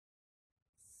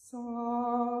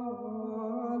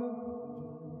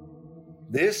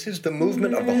This is the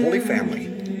movement of the Holy Family,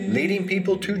 leading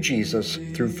people to Jesus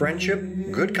through friendship,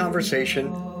 good conversation,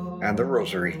 and the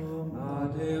Rosary.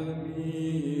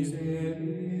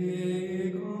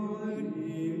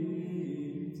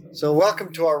 So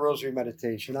welcome to our Rosary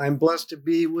Meditation. I'm blessed to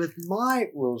be with my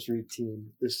Rosary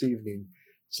team this evening.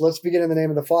 So let's begin in the name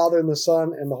of the Father, and the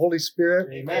Son, and the Holy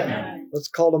Spirit. Amen. Let's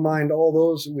call to mind all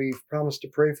those we've promised to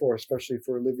pray for, especially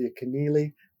for Olivia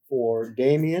Keneally, for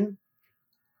Damien,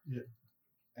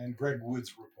 and Greg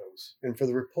Woods' repose. And for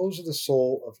the repose of the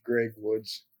soul of Greg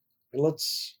Woods. And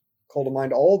let's call to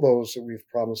mind all those that we've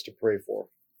promised to pray for.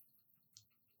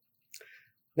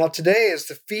 Now today is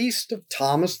the feast of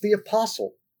Thomas the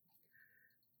Apostle.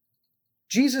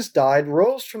 Jesus died,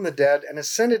 rose from the dead, and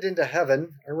ascended into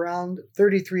heaven around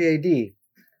 33 AD.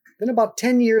 Then about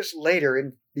 10 years later,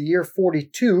 in the year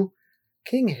 42,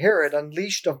 King Herod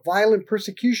unleashed a violent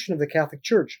persecution of the Catholic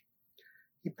Church.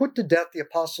 He put to death the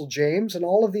Apostle James, and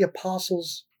all of the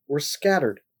apostles were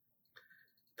scattered.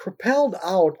 Propelled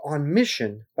out on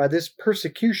mission by this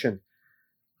persecution,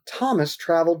 Thomas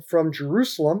traveled from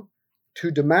Jerusalem to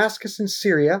Damascus in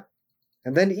Syria,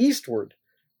 and then eastward,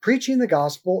 preaching the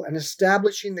gospel and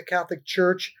establishing the Catholic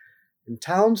Church in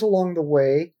towns along the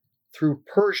way through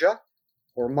Persia,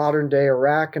 or modern-day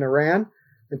Iraq and Iran,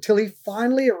 until he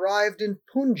finally arrived in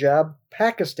Punjab,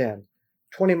 Pakistan,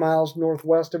 20 miles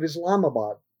northwest of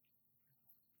Islamabad.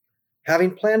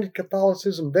 Having planted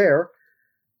Catholicism there,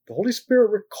 the Holy Spirit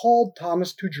recalled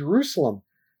Thomas to Jerusalem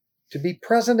to be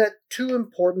present at two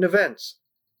important events,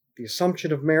 the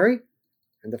Assumption of Mary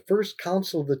and the First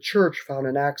Council of the Church found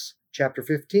in Acts chapter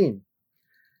 15.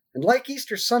 And like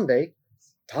Easter Sunday,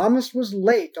 Thomas was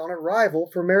late on arrival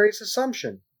for Mary's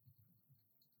Assumption.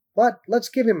 But let's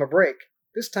give him a break.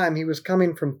 This time he was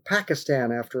coming from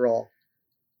Pakistan after all.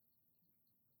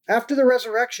 After the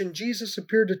resurrection, Jesus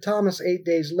appeared to Thomas 8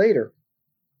 days later.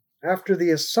 After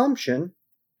the Assumption,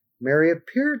 Mary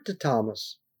appeared to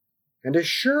Thomas, and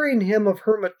assuring him of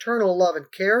her maternal love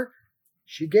and care,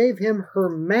 she gave him her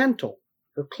mantle,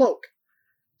 her cloak,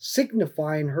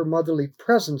 signifying her motherly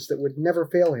presence that would never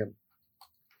fail him.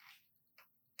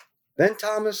 Then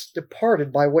Thomas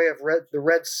departed by way of the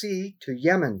Red Sea to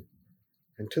Yemen,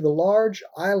 and to the large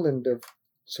island of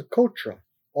Socotra,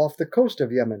 off the coast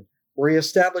of Yemen, where he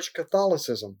established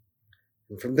Catholicism.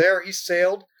 And from there he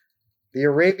sailed the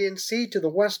Arabian Sea to the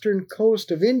western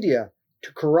coast of India,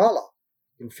 to Kerala,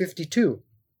 in 52.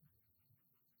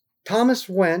 Thomas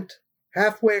went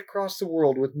halfway across the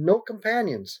world with no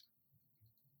companions.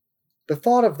 The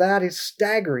thought of that is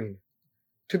staggering,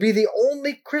 to be the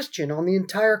only Christian on the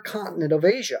entire continent of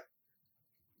Asia.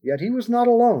 Yet he was not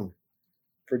alone,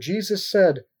 for Jesus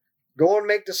said, "Go and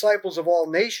make disciples of all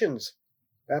nations,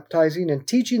 baptizing and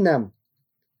teaching them,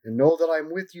 and know that I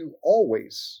am with you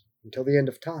always until the end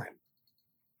of time."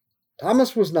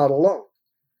 Thomas was not alone.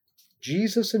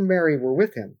 Jesus and Mary were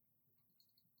with him.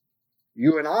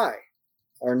 You and I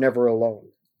are never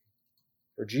alone,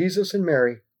 for Jesus and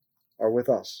Mary are with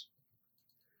us.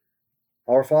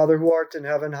 Our Father who art in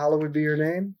heaven, hallowed be your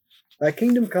name. Thy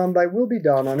kingdom come, thy will be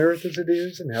done on earth as it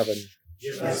is in heaven.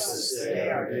 Give us this day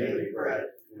our daily bread,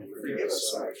 and forgive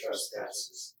us our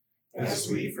trespasses, as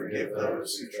we forgive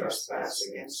those who trespass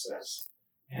against us.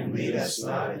 And lead us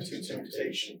not into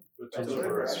temptation, but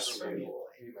deliver us from evil.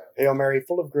 Amen. Hail Mary,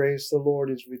 full of grace, the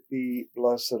Lord is with thee.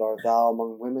 Blessed art thou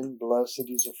among women, blessed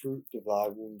is the fruit of thy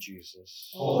womb,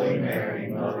 Jesus. Holy Mary,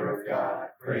 Mother of God,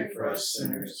 pray for us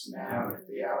sinners, now and at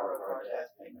the hour of our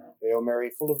death. Amen. Hail Mary,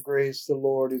 full of grace, the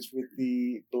Lord is with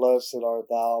thee. Blessed art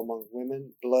thou among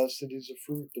women, blessed is the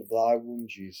fruit of thy womb,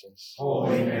 Jesus.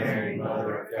 Holy Mary,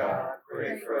 Mother of God,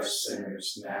 pray for us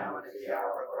sinners, now and at the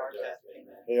hour of our death. Amen.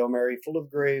 Hail Mary, full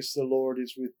of grace, the Lord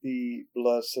is with thee.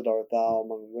 Blessed art thou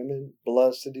among women,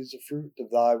 blessed is the fruit of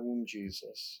thy womb,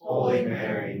 Jesus. Holy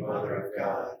Mary, Mother of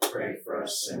God, pray for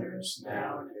us sinners,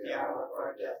 now and at the hour of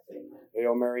our death. Amen.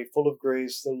 Hail Mary, full of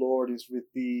grace, the Lord is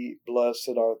with thee.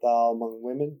 Blessed art thou among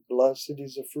women, blessed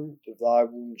is the fruit of thy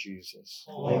womb, Jesus.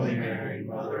 Holy Mary,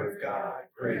 Mother of God,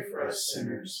 pray for us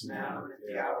sinners, now and at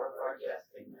the hour of our death.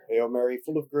 Amen. Hail Mary,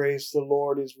 full of grace, the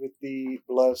Lord is with thee.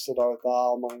 Blessed art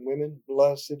thou among women,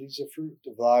 blessed is the fruit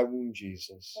of thy womb,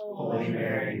 Jesus. Holy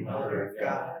Mary, Mother of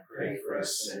God, pray for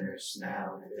us sinners,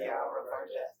 now and at the hour of our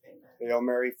death. Amen. Hail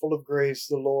Mary, full of grace,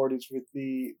 the Lord is with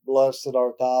thee. Blessed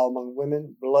art thou among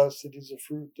women, blessed is the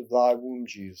fruit of thy womb,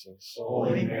 Jesus.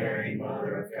 Holy Mary,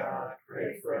 Mother of God,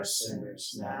 pray for us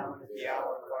sinners, now and at the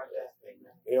hour of our death.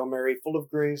 Amen. Hail Mary, full of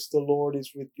grace, the Lord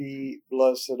is with thee.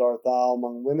 Blessed art thou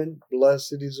among women,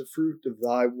 blessed is the fruit of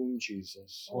thy womb,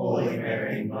 Jesus. Holy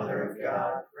Mary, Mother of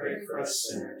God, pray pray for us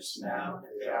sinners, now and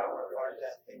at the hour of our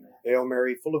death. Amen. Hail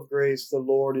Mary, full of grace, the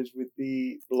Lord is with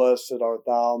thee. Blessed art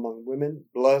thou among women.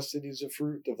 Blessed is the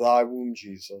fruit of thy womb,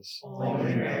 Jesus.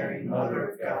 Holy Mary, Mother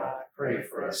of God, pray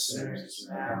for us sinners,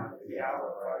 now and at the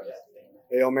hour of our death.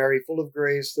 Amen. Hail Mary, full of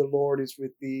grace, the Lord is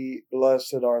with thee.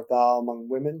 Blessed art thou among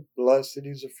women. Blessed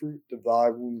is the fruit of thy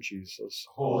womb, Jesus.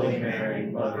 Holy Mary,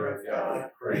 Mother of God,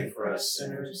 pray for us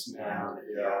sinners, now and at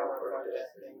the hour of our death.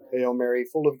 Amen. Hail Mary,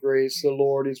 full of grace, the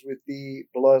Lord is with thee.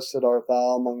 Blessed art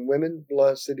thou among women.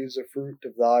 Blessed is the fruit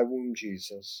of thy womb,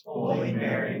 Jesus. Holy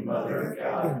Mary, Mother of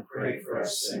God, pray for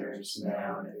us sinners,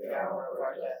 now and at the hour of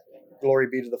our death. Amen. Glory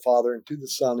be to the Father, and to the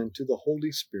Son, and to the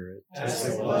Holy Spirit. As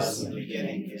it was in the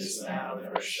beginning, is now, and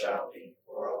ever shall be,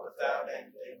 world without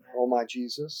end. Amen. O my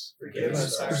Jesus, Forgive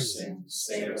us our sins,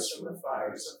 save us from the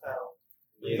fires of hell.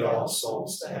 Lead all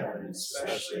souls to heaven,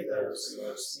 especially those in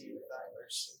most need of thy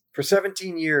mercy. for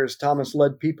 17 years, Thomas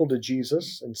led people to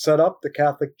Jesus and set up the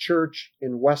Catholic Church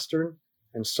in Western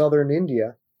and Southern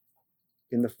India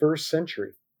in the 1st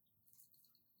century.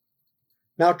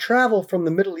 Now, travel from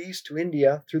the Middle East to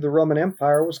India through the Roman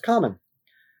Empire was common.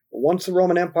 But once the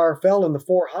Roman Empire fell in the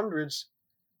 400s,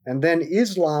 and then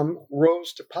Islam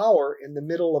rose to power in the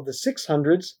middle of the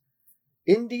 600s,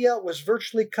 India was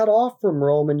virtually cut off from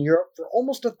Rome and Europe for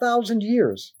almost 1,000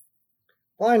 years.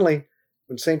 Finally,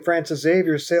 when St. Francis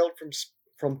Xavier sailed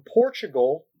from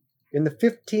Portugal in the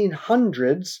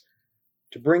 1500s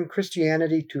to bring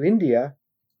Christianity to India,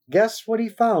 guess what he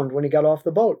found when he got off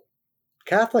the boat?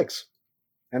 Catholics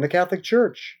and the Catholic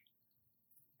Church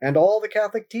and all the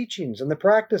Catholic teachings and the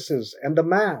practices and the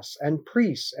Mass and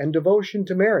priests and devotion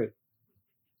to Mary.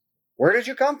 Where did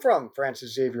you come from?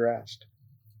 Francis Xavier asked.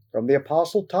 From the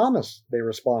Apostle Thomas, they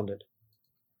responded.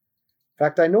 In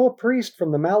fact, I know a priest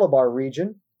from the Malabar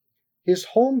region. His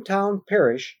hometown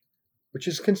parish, which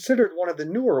is considered one of the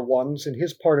newer ones in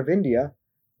his part of India,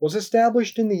 was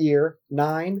established in the year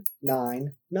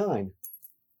 999.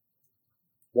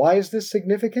 Why is this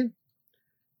significant?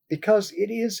 Because it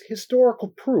is historical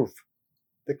proof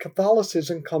that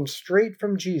Catholicism comes straight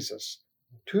from Jesus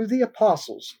to the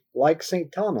apostles, like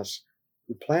St. Thomas,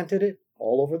 who planted it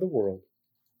all over the world.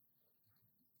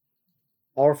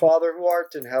 Our Father who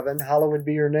art in heaven, hallowed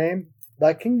be your name.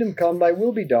 Thy kingdom come, thy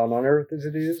will be done on earth as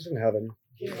it is in heaven.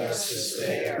 Give us this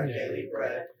day our daily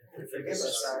bread, and forgive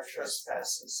us our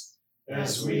trespasses,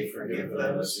 as we forgive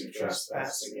those who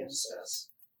trespass against us.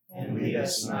 And lead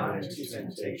us not into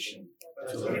temptation,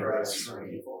 but deliver us from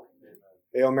evil. Amen.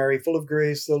 Hail Mary, full of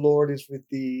grace, the Lord is with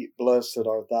thee. Blessed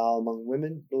art thou among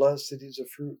women. Blessed is the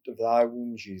fruit of thy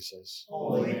womb, Jesus.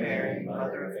 Holy Mary,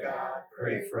 Mother of God,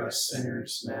 pray for us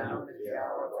sinners, now and at the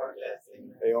hour of our death.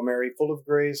 Amen. Hail Mary, full of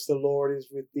grace, the Lord is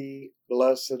with thee.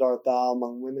 Blessed art thou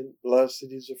among women. Blessed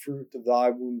is the fruit of thy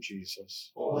womb,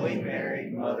 Jesus. Holy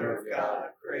Mary, Mother of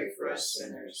God, pray for us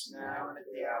sinners, now and at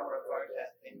the hour of our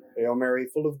death. Amen. Hail Mary,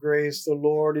 full of grace, the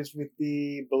Lord is with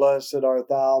thee. Blessed art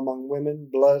thou among women.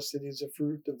 Blessed is the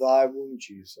fruit of thy womb,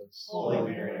 Jesus. Holy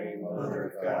Mary, Mother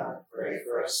of God, pray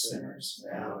for us sinners,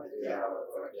 now and at the hour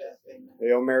of our death. Amen.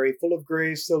 Hail Mary, full of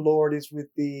grace, the Lord is with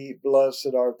thee. Blessed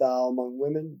art thou among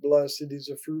women. Blessed is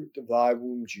the fruit of thy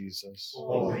womb, Jesus.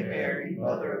 Holy Mary,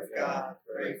 Mother of God,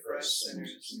 pray for us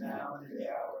sinners, now and at the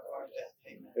hour of our death.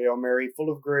 Amen. Hail Mary, full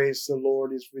of grace, the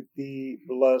Lord is with thee.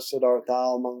 Blessed art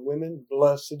thou among women.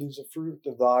 Blessed is the fruit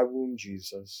of thy womb,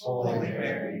 Jesus. Holy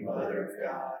Mary, Mother of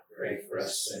God, pray for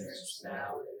us sinners,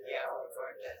 now and at the hour of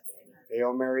our death. Amen.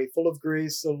 Hail Mary, full of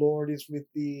grace, the Lord is with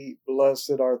thee.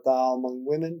 Blessed art thou among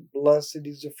women. Blessed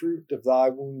is the fruit of thy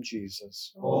womb,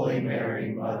 Jesus. Holy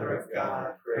Mary, Mother of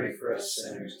God, pray for us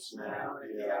sinners, now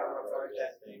and at the hour of our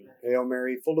death. Amen. Hail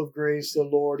Mary, full of grace, the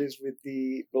Lord is with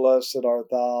thee. Blessed art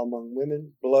thou among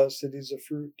women. Blessed is the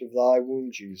fruit of thy womb,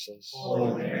 Jesus.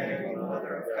 Holy Mary,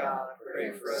 Mother of God,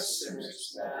 pray for us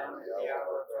sinners, now and at the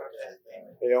hour of our death.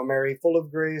 Amen. Hail Mary, full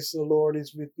of grace, the Lord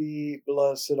is with thee.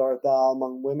 Blessed art thou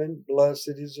among women.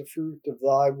 Blessed is the fruit of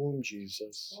thy womb,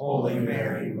 Jesus. Holy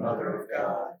Mary, Mother of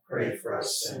God, pray for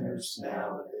us sinners,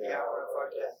 now and at the hour of our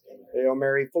death. Amen. Hail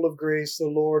Mary, full of grace, the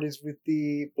Lord is with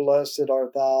thee. Blessed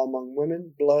art thou among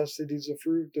women. Blessed is the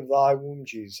fruit of thy womb,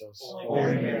 Jesus.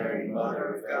 Holy Mary,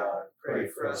 Mother of God, pray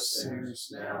for us sinners,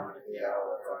 now and at the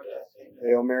hour of our death. Amen.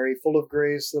 Hail Mary, full of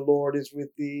grace, the Lord is with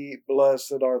thee.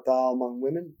 Blessed art thou among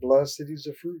women. Blessed is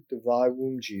the fruit of thy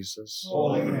womb, Jesus.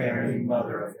 Holy Mary,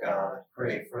 Mother of God,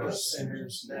 pray for us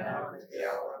sinners, now and at the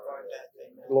hour of our death.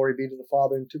 Amen. Glory be to the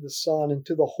Father, and to the Son, and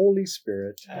to the Holy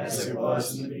Spirit. As it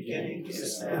was in the beginning,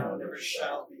 is now, and ever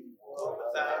shall be, world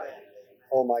without end. Amen.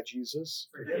 O my Jesus,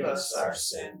 Forgive us our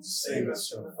sins, save us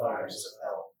from the fires of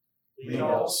hell. Lead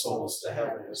all souls to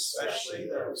heaven, especially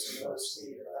those in most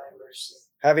need of thy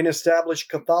Having established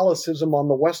Catholicism on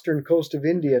the western coast of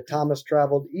India, Thomas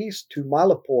traveled east to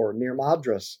Mylapore near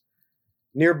Madras.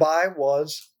 Nearby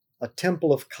was a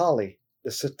temple of Kali,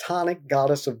 the satanic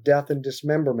goddess of death and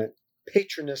dismemberment,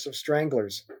 patroness of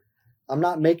stranglers. I'm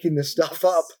not making this stuff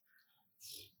up.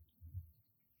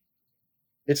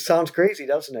 It sounds crazy,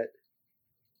 doesn't it?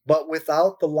 But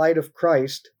without the light of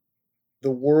Christ,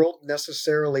 the world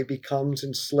necessarily becomes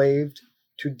enslaved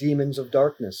to demons of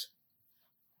darkness.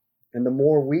 And the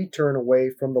more we turn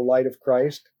away from the light of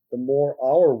Christ, the more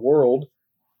our world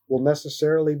will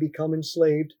necessarily become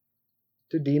enslaved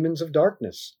to demons of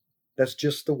darkness. That's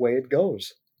just the way it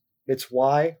goes. It's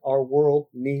why our world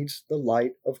needs the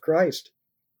light of Christ.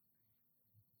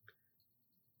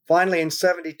 Finally, in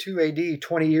 72 AD,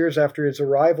 20 years after his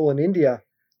arrival in India,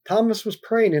 Thomas was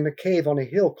praying in a cave on a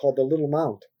hill called the Little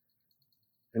Mount.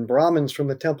 And Brahmins from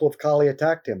the temple of Kali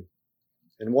attacked him.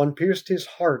 And one pierced his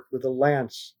heart with a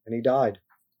lance, and he died.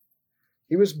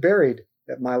 He was buried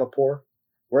at Mylapore,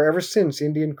 where ever since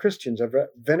Indian Christians have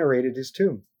venerated his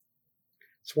tomb.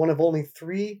 It's one of only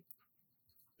 3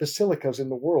 basilicas in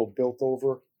the world built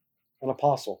over an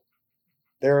apostle.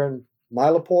 They're in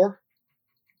Mylapore,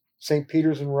 St.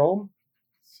 Peter's in Rome,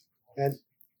 and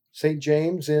St.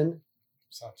 James in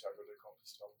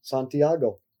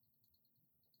Santiago.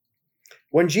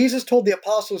 When Jesus told the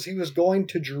apostles he was going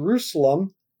to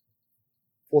Jerusalem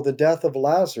for the death of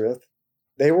Lazarus,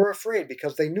 they were afraid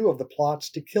because they knew of the plots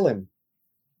to kill him.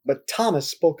 But Thomas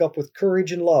spoke up with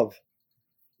courage and love.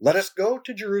 Let us go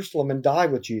to Jerusalem and die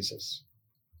with Jesus.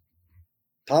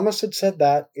 Thomas had said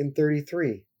that in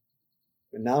 33,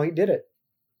 but now he did it,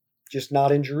 just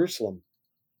not in Jerusalem.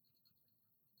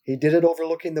 He did it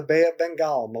overlooking the Bay of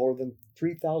Bengal, more than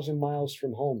 3,000 miles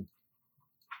from home.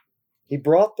 He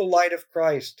brought the light of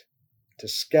Christ to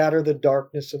scatter the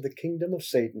darkness of the kingdom of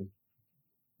Satan,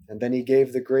 and then he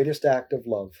gave the greatest act of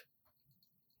love.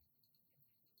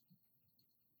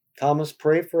 Thomas,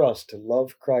 pray for us to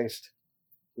love Christ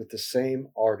with the same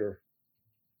ardor.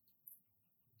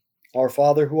 Our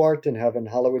Father who art in heaven,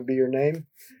 hallowed be your name.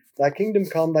 Thy kingdom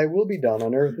come, thy will be done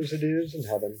on earth as it is in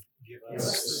heaven. Give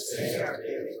us this day our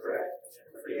daily bread,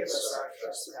 and forgive us our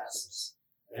trespasses,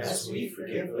 as we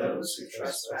forgive those who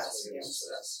trespass against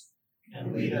us.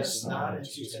 And lead us not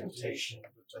into temptation,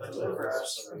 but deliver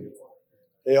us from evil.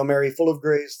 Hail Mary, full of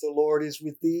grace, the Lord is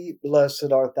with thee.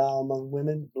 Blessed art thou among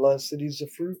women. Blessed is the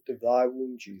fruit of thy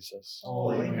womb, Jesus.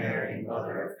 Holy Mary,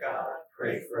 Mother of God,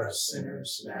 pray for us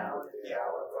sinners now and at the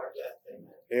hour of our death.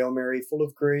 Amen. Hail Mary, full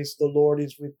of grace, the Lord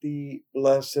is with thee.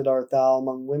 Blessed art thou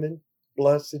among women.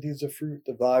 Blessed is the fruit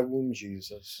of thy womb,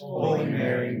 Jesus. Holy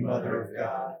Mary, Mother of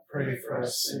God, pray for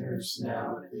us sinners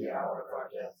now and at the hour of our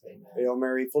death. Amen. Hail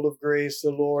Mary, full of grace,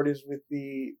 the Lord is with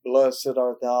thee. Blessed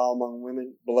art thou among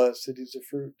women. Blessed is the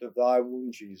fruit of thy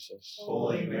womb, Jesus.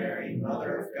 Holy Mary,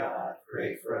 Mother of God,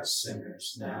 pray for us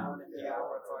sinners now and at the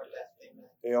hour of our death. Amen.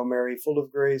 Hail Mary, full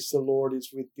of grace, the Lord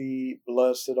is with thee.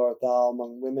 Blessed art thou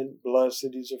among women.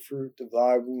 Blessed is the fruit of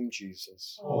thy womb,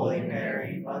 Jesus. Holy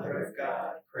Mary, Mother of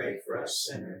God, pray for us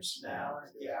sinners now and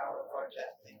at the hour of our death.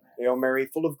 Amen. Hail Mary,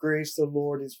 full of grace, the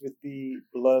Lord is with thee.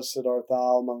 Blessed art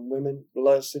thou among women.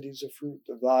 Blessed is the fruit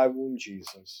of thy womb,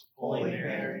 Jesus. Holy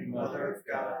Mary, Mother of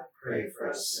God, pray for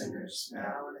us sinners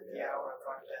now and at the hour of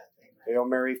our death. Amen. Hail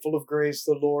Mary, full of grace,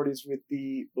 the Lord is with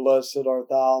thee. Blessed art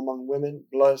thou among women.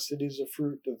 Blessed is the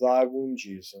fruit of thy womb,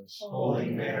 Jesus. Holy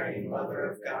Mary,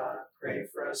 Mother of God, pray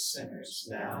for us sinners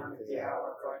now and at the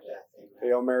hour of our death. Amen.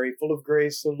 Hail Mary, full of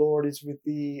grace, the Lord is with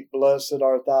thee. Blessed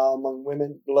art thou among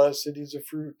women. Blessed is the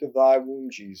fruit of thy womb,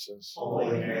 Jesus.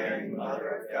 Holy Mary,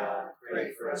 Mother of God,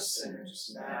 pray for us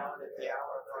sinners now and at the hour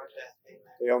of our death. Amen.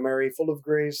 Hail Mary, full of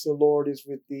grace, the Lord is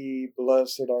with thee.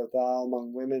 Blessed art thou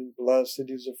among women. Blessed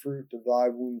is the fruit of thy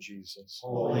womb, Jesus.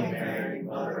 Holy Mary,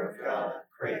 Mother of God,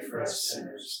 pray for us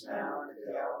sinners now and at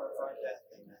the hour of our death.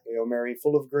 Amen. Hail Mary,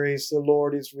 full of grace, the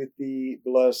Lord is with thee.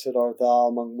 Blessed art thou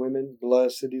among women.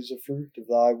 Blessed is the fruit of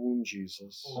thy womb,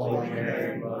 Jesus. Holy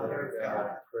Mary, Mother of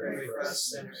God, pray for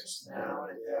us sinners now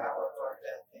and at the hour of our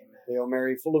death. Amen. Hail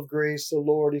Mary, full of grace, the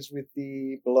Lord is with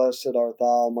thee. Blessed art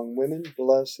thou among women.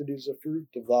 Blessed is the fruit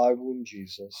of thy womb,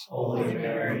 Jesus. Holy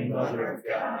Mary, Mother of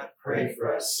God, pray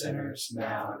for us sinners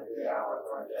now and at the hour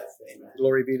of our death. Amen.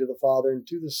 Glory be to the Father, and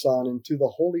to the Son, and to the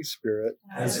Holy Spirit.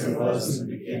 As it was in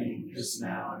the beginning, is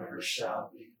now, and ever shall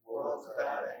be, world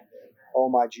without end. Amen. O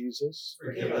my Jesus,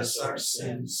 Forgive us our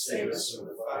sins, save us from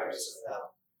the fires of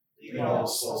hell. Lead all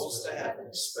souls to heaven,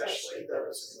 especially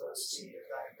those in most need of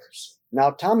thy mercy. now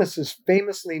Thomas is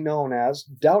famously known as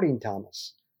Doubting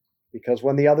Thomas, because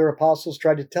when the other apostles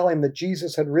tried to tell him that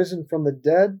Jesus had risen from the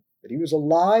dead, that he was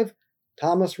alive,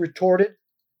 Thomas retorted,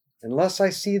 unless I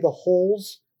see the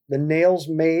holes the nails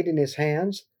made in his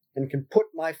hands, and can put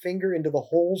my finger into the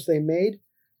holes they made,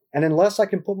 and unless I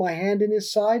can put my hand in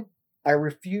his side, I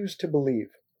refuse to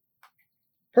believe.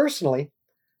 Personally,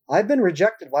 I've been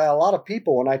rejected by a lot of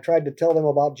people when I tried to tell them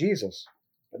about Jesus,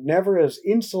 but never as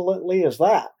insolently as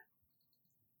that.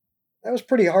 That was a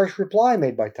pretty harsh reply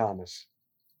made by Thomas.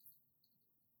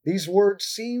 These words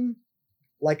seem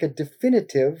like a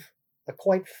definitive, a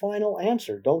quite final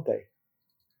answer, don't they?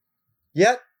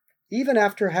 Yet, even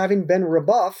after having been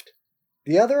rebuffed,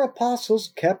 the other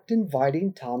apostles kept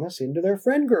inviting Thomas into their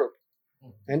friend group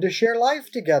and to share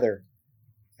life together.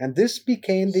 And this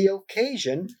became the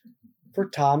occasion for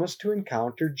Thomas to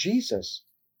encounter Jesus.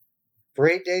 For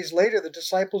 8 days later, the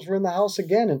disciples were in the house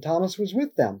again, and Thomas was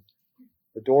with them.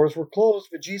 The doors were closed,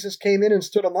 but Jesus came in and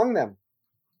stood among them.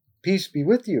 "Peace be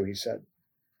with you," he said.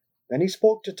 Then he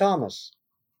spoke to Thomas.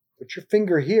 "Put your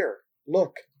finger here.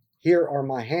 Look, here are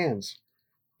my hands.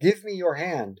 Give me your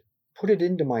hand. Put it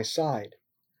into my side.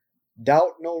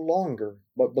 Doubt no longer,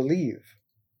 but believe."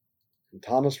 And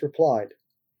Thomas replied,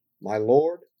 "My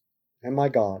Lord and my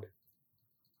God."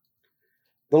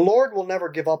 The Lord will never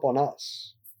give up on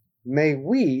us. May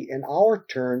we, in our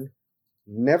turn,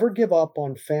 never give up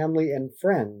on family and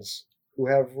friends who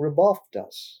have rebuffed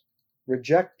us,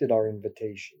 rejected our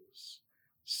invitations,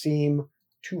 seem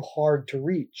too hard to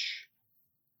reach.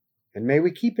 And may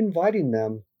we keep inviting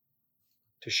them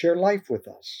to share life with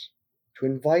us, to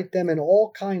invite them in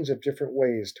all kinds of different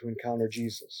ways to encounter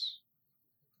Jesus.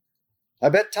 I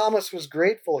bet Thomas was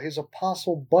grateful his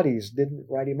apostle buddies didn't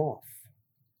write him off.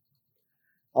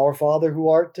 Our Father who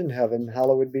art in heaven,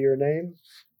 hallowed be your name.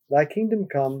 Thy kingdom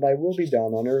come, thy will be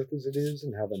done on earth as it is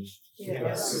in heaven. Give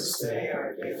us this day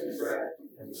our daily bread,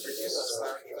 and forgive us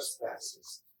our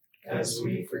trespasses, as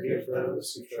we forgive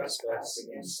those who trespass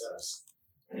against us.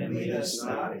 And lead us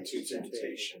not into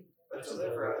temptation, but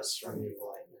deliver us from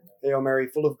evil. Hail Mary,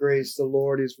 full of grace, the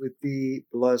Lord is with thee.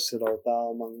 Blessed art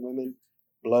thou among women.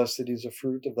 Blessed is the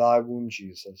fruit of thy womb,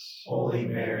 Jesus. Holy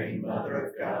Mary, Mother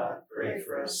of God, pray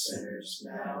for us sinners,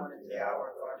 now and in the hour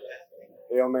of our death. Amen.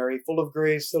 Hail Mary, full of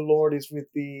grace, the Lord is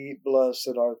with thee.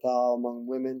 Blessed art thou among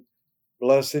women.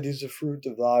 Blessed is the fruit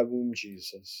of thy womb,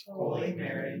 Jesus. Holy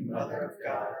Mary, Mother of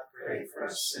God, pray for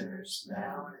us sinners,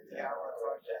 now and in the hour of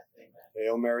our death. Amen.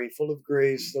 Hail Mary, full of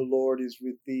grace, the Lord is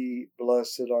with thee.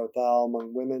 Blessed art thou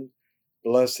among women.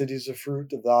 Blessed is the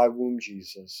fruit of thy womb,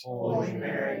 Jesus. Holy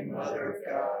Mary, Mother of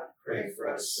God, pray for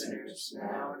us sinners,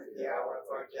 now and in the hour of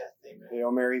our death. Amen.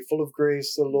 Hail Mary, full of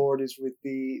grace, the Lord is with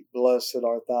thee. Blessed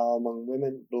art thou among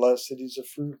women. Blessed is the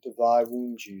fruit of thy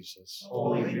womb, Jesus.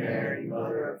 Holy Mary,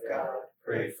 Mother of God,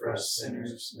 pray for us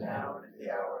sinners, now and in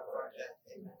the hour of our death.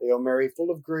 Amen. Hail Mary,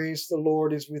 full of grace, the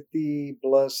Lord is with thee.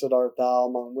 Blessed art thou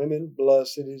among women.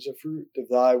 Blessed is the fruit of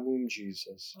thy womb,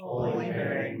 Jesus. Holy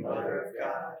Mary, Mother of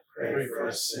God, pray for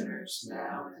us sinners,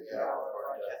 now and in the hour of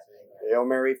our death. Amen. Hail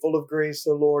Mary, full of grace,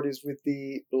 the Lord is with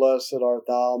thee. Blessed art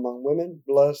thou among women.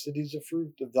 Blessed is the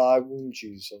fruit of thy womb,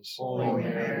 Jesus. Holy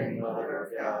Mary, Mother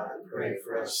of God, pray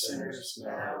for us sinners,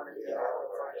 now and in the hour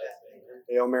of our death. Amen.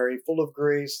 Hail Mary, full of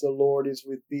grace, the Lord is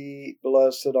with thee.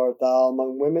 Blessed art thou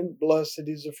among women. Blessed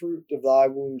is the fruit of thy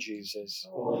womb, Jesus.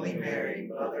 Holy Mary,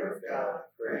 Mother of God,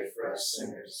 pray for us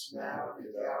sinners, now and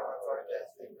in the hour of our death.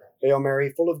 Amen. Hail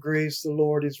Mary, full of grace, the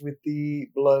Lord is with thee.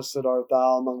 Blessed art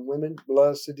thou among women.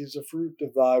 Blessed is the fruit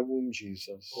of thy womb,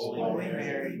 Jesus. Holy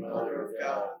Mary, Mother of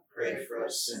God, pray for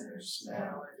us sinners,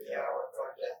 now and in the hour of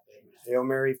our death. Amen. Hail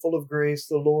Mary, full of grace,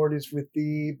 the Lord is with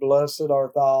thee. Blessed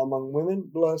art thou among women.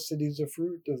 Blessed is the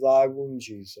fruit of thy womb,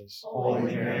 Jesus.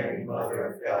 Holy Mary, Mother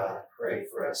of God, pray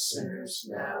for us sinners,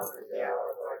 now and in the hour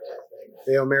of our death. Amen.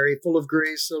 Hail Mary, full of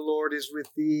grace, the Lord is with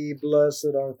thee.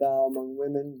 Blessed art thou among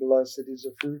women. Blessed is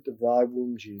the fruit of thy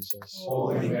womb, Jesus.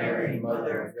 Holy Mary,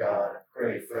 Mother of God,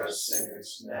 pray for us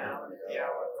sinners, now and in the hour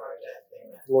of our death.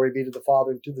 Amen. Glory be to the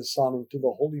Father, and to the Son, and to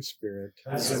the Holy Spirit.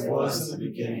 As it was in the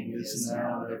beginning, is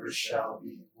now, and ever shall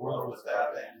be, world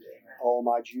without end. Amen. O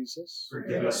my Jesus,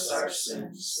 Forgive us our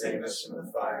sins, save us from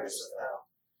the fires of hell.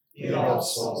 Lead all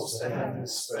souls to heaven,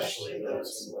 especially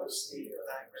those in most need of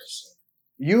thy mercy.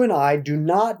 you and I do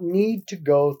not need to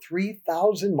go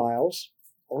 3,000 miles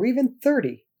or even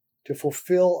 30 to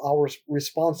fulfill our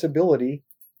responsibility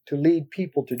to lead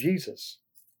people to Jesus.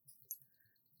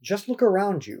 Just look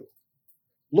around you.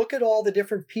 Look at all the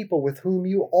different people with whom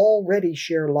you already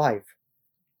share life,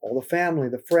 all the family,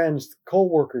 the friends, the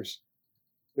co-workers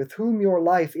with whom your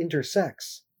life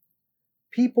intersects,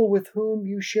 people with whom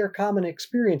you share common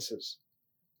experiences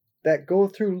that go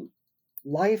through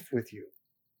life with you,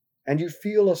 and you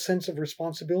feel a sense of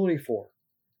responsibility for,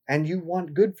 and you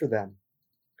want good for them.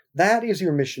 That is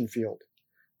your mission field.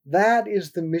 That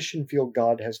is the mission field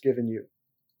God has given you.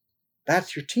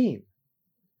 That's your team.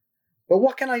 But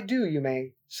what can I do, you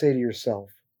may say to yourself?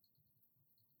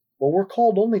 Well, we're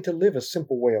called only to live a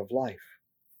simple way of life.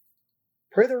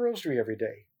 Pray the rosary every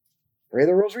day. Pray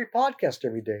the Rosary podcast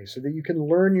every day so that you can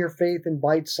learn your faith in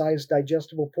bite-sized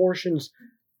digestible portions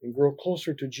and grow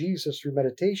closer to Jesus through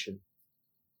meditation.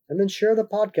 And then share the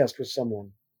podcast with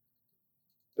someone.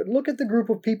 But look at the group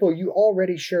of people you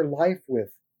already share life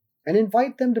with and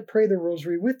invite them to pray the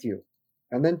Rosary with you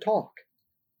and then talk.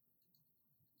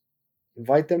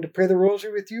 Invite them to pray the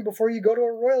Rosary with you before you go to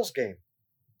a Royals game.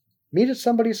 Meet at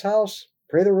somebody's house,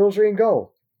 pray the Rosary and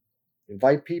go.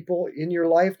 Invite people in your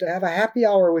life to have a happy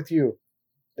hour with you.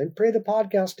 Then pray the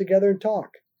podcast together and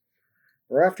talk.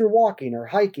 Or after walking or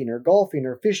hiking or golfing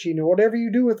or fishing or whatever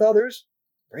you do with others,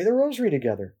 pray the Rosary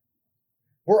together.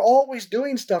 We're always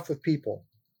doing stuff with people.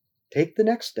 Take the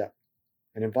next step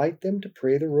and invite them to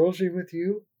pray the Rosary with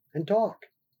you and talk.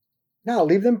 Now,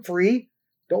 leave them free.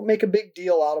 Don't make a big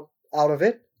deal out of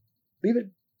it. Leave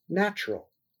it natural.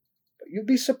 But you'll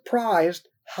be surprised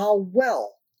how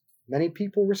well many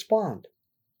people respond.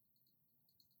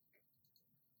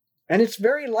 And it's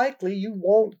very likely you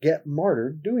won't get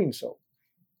martyred doing so.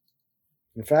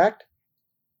 In fact,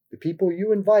 the people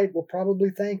you invite will probably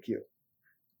thank you.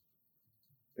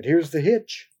 But here's the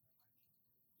hitch.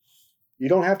 You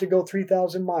don't have to go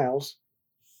 3,000 miles,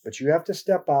 but you have to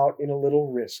step out in a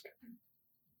little risk.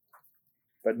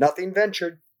 But nothing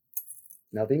ventured,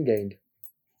 nothing gained.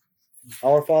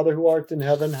 Our Father who art in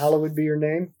heaven, hallowed be your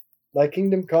name. Thy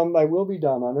kingdom come, thy will be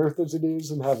done, on earth as it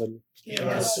is in heaven. Give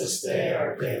us this day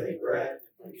our daily bread,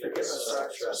 and forgive us our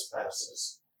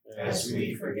trespasses, as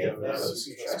we forgive those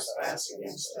who trespass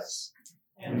against us.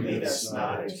 And lead us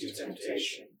not into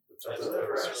temptation, but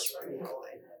deliver us from evil.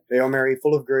 Amen. Hail Mary,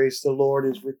 full of grace, the Lord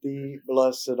is with thee.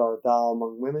 Blessed art thou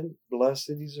among women.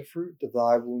 Blessed is the fruit of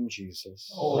thy womb, Jesus.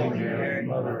 Holy Mary,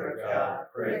 Mother of God,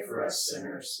 pray for us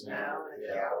sinners, now and at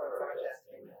the hour of our death.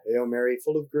 Amen. Hail Mary,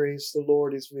 full of grace, the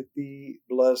Lord is with thee.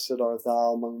 Blessed art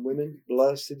thou among women.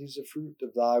 Blessed is the fruit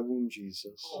of thy womb,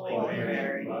 Jesus. Holy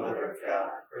Mary, Mother of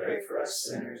God, pray for us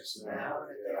sinners, now and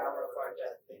at the hour of our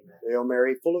death. Amen. Hail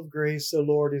Mary, full of grace, the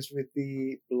Lord is with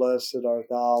thee. Blessed art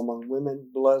thou among women.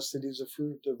 Blessed is the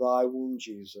fruit of thy womb,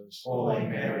 Jesus. Holy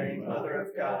Mary, Mother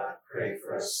of God, pray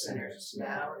for us sinners,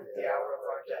 now and at the hour of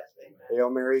our death. Amen. Hail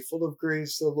Mary, full of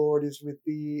grace, the Lord is with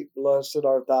thee. Blessed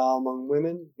art thou among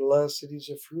women. Blessed is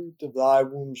the fruit of thy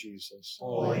womb, Jesus.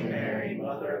 Holy Mary,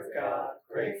 Mother of God,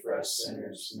 pray for us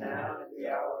sinners, now and at the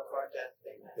hour of our death.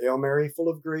 Amen. Hail Mary, full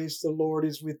of grace, the Lord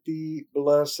is with thee.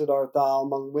 Blessed art thou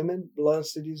among women.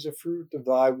 Blessed is the fruit of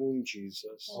thy womb,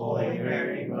 Jesus. Holy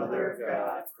Mary, Mother of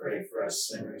God, pray for us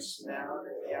sinners, now and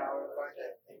at the hour of our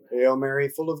death. Amen. Hail Mary,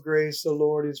 full of grace, the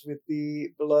Lord is with thee.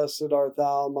 Blessed art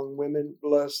thou among women.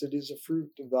 Blessed is the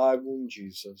fruit of thy womb,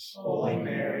 Jesus. Holy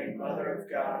Mary, Mother of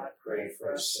God, pray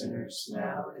for us sinners,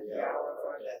 now and at the hour of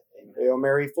our death. Amen. Hail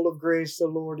Mary, full of grace, the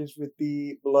Lord is with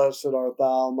thee. Blessed art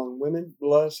thou among women.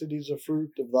 Blessed is the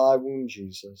fruit of thy womb,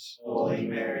 Jesus. Holy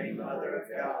Mary, Mother of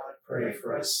God, pray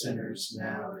for us sinners,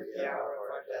 now and at the hour of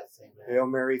our death. Amen. Hail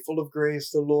Mary, full of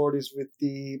grace, the Lord is with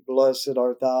thee. Blessed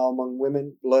art thou among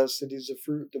women. Blessed is the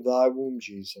fruit of thy womb,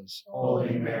 Jesus.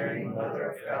 Holy Mary,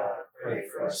 Mother of God, pray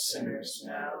for us sinners,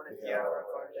 now and at the hour of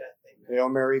our death. Amen. Hail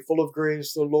Mary, full of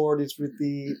grace, the Lord is with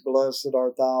thee. Blessed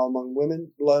art thou among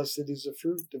women. Blessed is the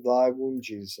fruit of thy womb,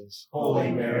 Jesus.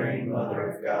 Holy Mary,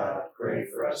 Mother of God, pray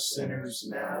for us sinners,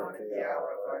 now and at the hour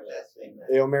of our death. Amen.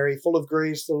 Hail Mary, full of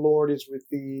grace, the Lord is with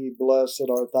thee. Blessed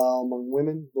art thou among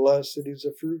women. Blessed is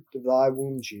the fruit of thy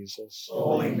womb, Jesus.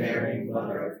 Holy Mary,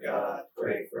 Mother of God,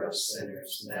 pray for us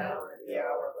sinners, now and at the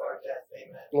hour of our death.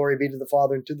 Amen. Glory be to the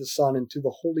Father, and to the Son, and to the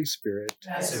Holy Spirit.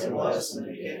 As it was in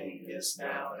the beginning, is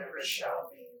now, and ever shall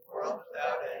be, world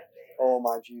without end. Amen. O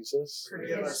my Jesus,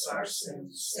 Forgive us our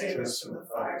sins, save us from the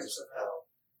fires of hell.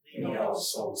 Lead all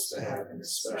souls to heaven,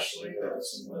 especially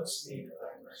those in most need of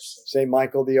thy mercy. Saint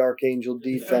Michael the Archangel,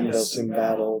 defend us in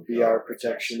battle. Be our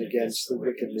protection against the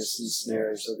wickedness and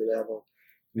snares of the devil.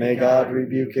 May God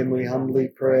rebuke him, we humbly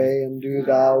pray. And do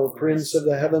thou, Prince of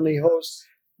the heavenly host,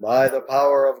 by the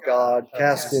power of God,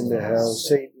 cast into hell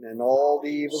Satan and all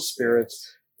the evil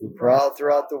spirits who prowl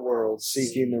throughout the world,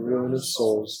 seeking the ruin of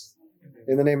souls.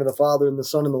 In the name of the Father, and the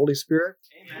Son, and the Holy Spirit,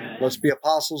 Amen. let's be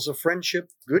apostles of friendship,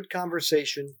 good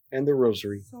conversation, and the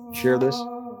rosary. Share this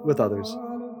with others.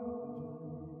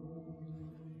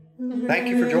 Thank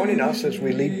you for joining us as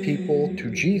we lead people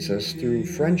to Jesus through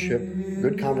friendship,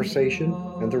 good conversation,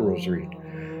 and the rosary.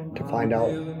 To find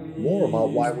out more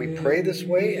about why we pray this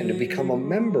way and to become a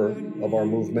member of our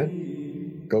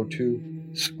movement, go to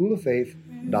schooloffaith.org.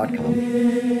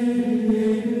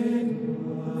 www.thebrainfeedersministries.com.